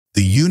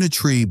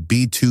Unitree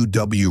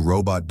B2-W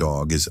robot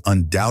dog is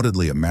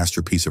undoubtedly a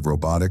masterpiece of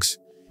robotics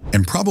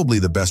and probably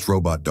the best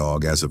robot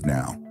dog as of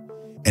now.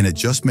 And it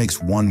just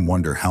makes one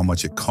wonder how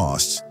much it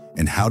costs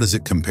and how does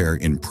it compare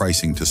in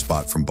pricing to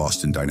Spot from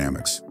Boston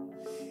Dynamics.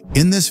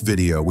 In this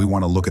video, we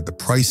want to look at the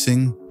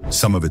pricing,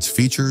 some of its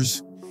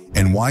features,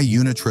 and why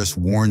Unitree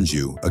warns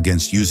you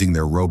against using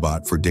their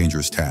robot for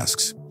dangerous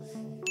tasks.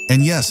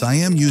 And yes, I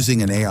am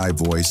using an AI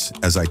voice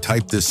as I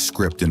type this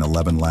script in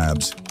 11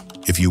 Labs.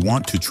 If you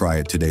want to try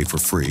it today for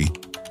free,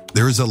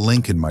 there is a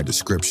link in my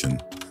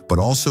description. But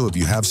also, if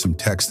you have some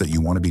text that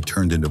you want to be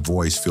turned into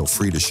voice, feel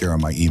free to share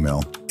on my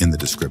email in the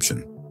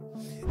description.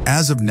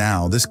 As of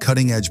now, this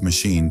cutting-edge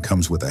machine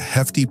comes with a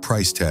hefty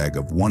price tag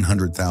of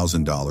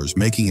 $100,000,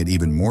 making it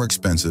even more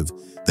expensive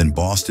than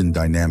Boston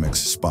Dynamics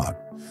Spot,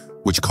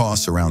 which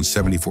costs around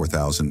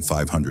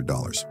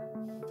 $74,500.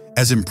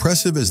 As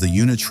impressive as the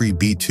Unitree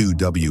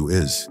B2-W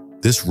is,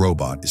 this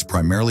robot is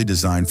primarily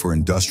designed for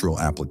industrial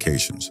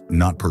applications,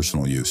 not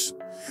personal use.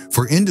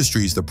 For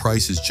industries, the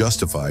price is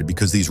justified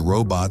because these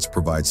robots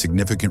provide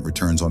significant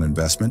returns on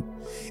investment,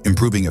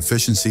 improving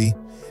efficiency,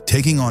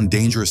 taking on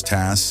dangerous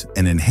tasks,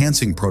 and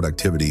enhancing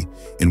productivity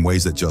in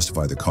ways that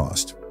justify the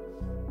cost.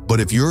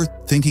 But if you're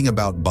thinking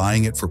about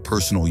buying it for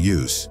personal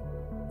use,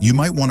 you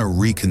might want to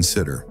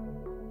reconsider.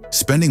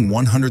 Spending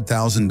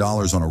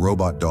 $100,000 on a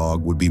robot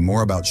dog would be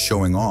more about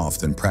showing off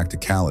than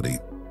practicality.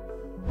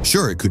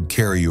 Sure, it could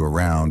carry you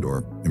around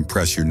or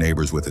impress your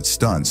neighbors with its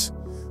stunts,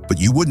 but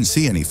you wouldn't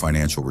see any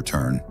financial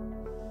return.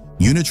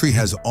 Unitree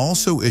has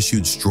also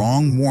issued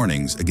strong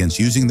warnings against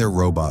using their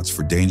robots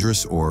for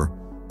dangerous or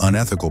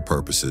unethical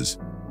purposes.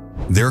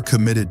 They're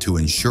committed to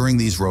ensuring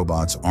these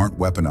robots aren't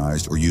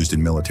weaponized or used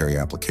in military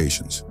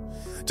applications.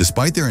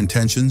 Despite their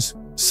intentions,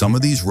 some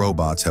of these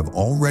robots have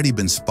already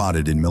been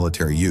spotted in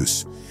military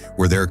use,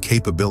 where their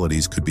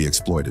capabilities could be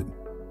exploited.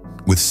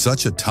 With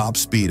such a top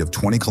speed of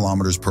 20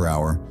 kilometers per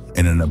hour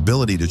and an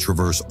ability to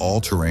traverse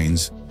all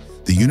terrains,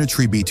 the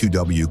Unitree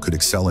B2W could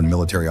excel in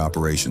military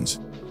operations.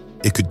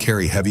 It could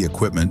carry heavy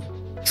equipment,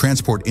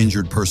 transport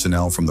injured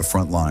personnel from the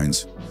front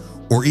lines,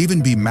 or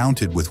even be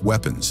mounted with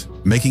weapons,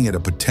 making it a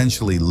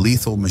potentially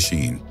lethal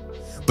machine.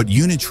 But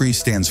Unitree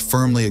stands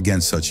firmly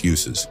against such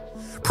uses,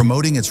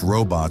 promoting its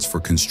robots for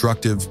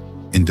constructive,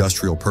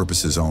 industrial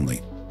purposes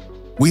only.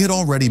 We had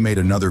already made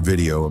another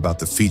video about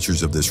the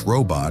features of this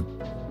robot,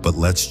 but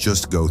let's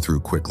just go through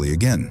quickly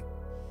again.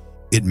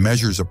 It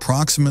measures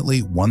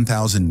approximately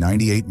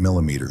 1,098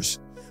 millimeters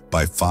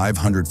by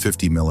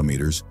 550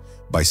 millimeters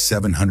by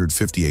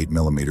 758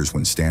 millimeters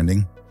when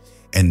standing,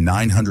 and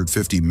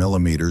 950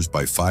 millimeters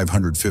by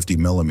 550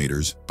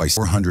 millimeters by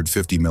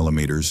 450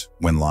 millimeters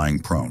when lying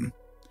prone.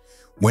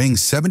 Weighing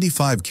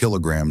 75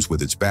 kilograms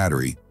with its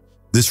battery,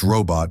 this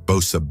robot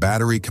boasts a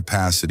battery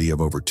capacity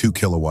of over 2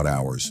 kilowatt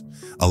hours,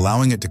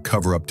 allowing it to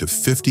cover up to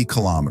 50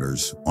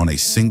 kilometers on a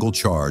single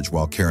charge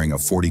while carrying a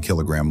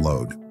 40-kilogram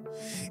load.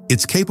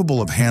 It's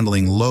capable of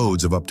handling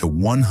loads of up to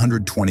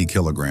 120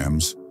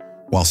 kilograms,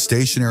 while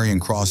stationary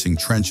and crossing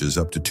trenches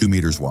up to 2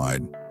 meters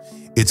wide.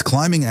 Its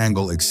climbing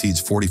angle exceeds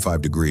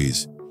 45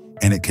 degrees,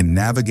 and it can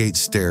navigate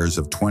stairs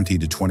of 20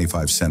 to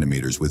 25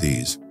 centimeters with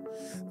ease.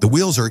 The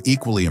wheels are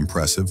equally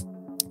impressive,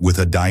 with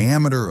a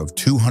diameter of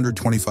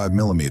 225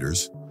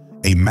 millimeters,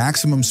 a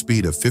maximum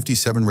speed of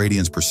 57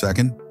 radians per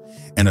second,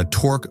 and a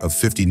torque of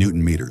 50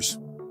 Newton meters.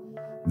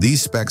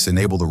 These specs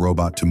enable the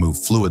robot to move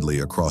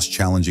fluidly across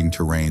challenging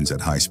terrains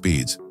at high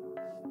speeds.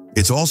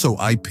 It's also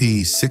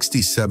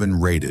IP67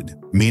 rated,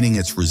 meaning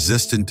it's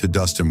resistant to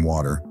dust and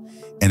water,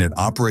 and it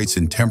operates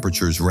in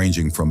temperatures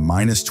ranging from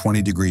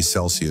 -20 degrees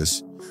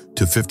Celsius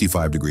to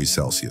 55 degrees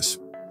Celsius.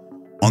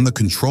 On the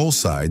control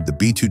side, the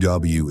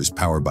B2W is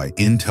powered by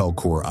Intel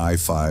Core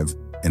i5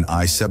 and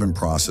i7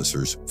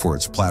 processors for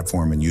its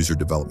platform and user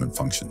development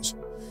functions,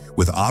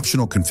 with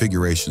optional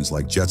configurations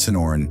like Jetson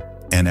or an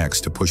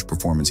NX to push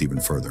performance even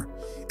further.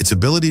 Its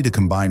ability to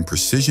combine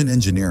precision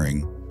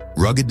engineering,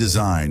 rugged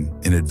design,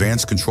 and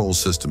advanced control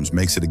systems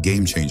makes it a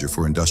game changer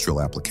for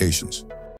industrial applications.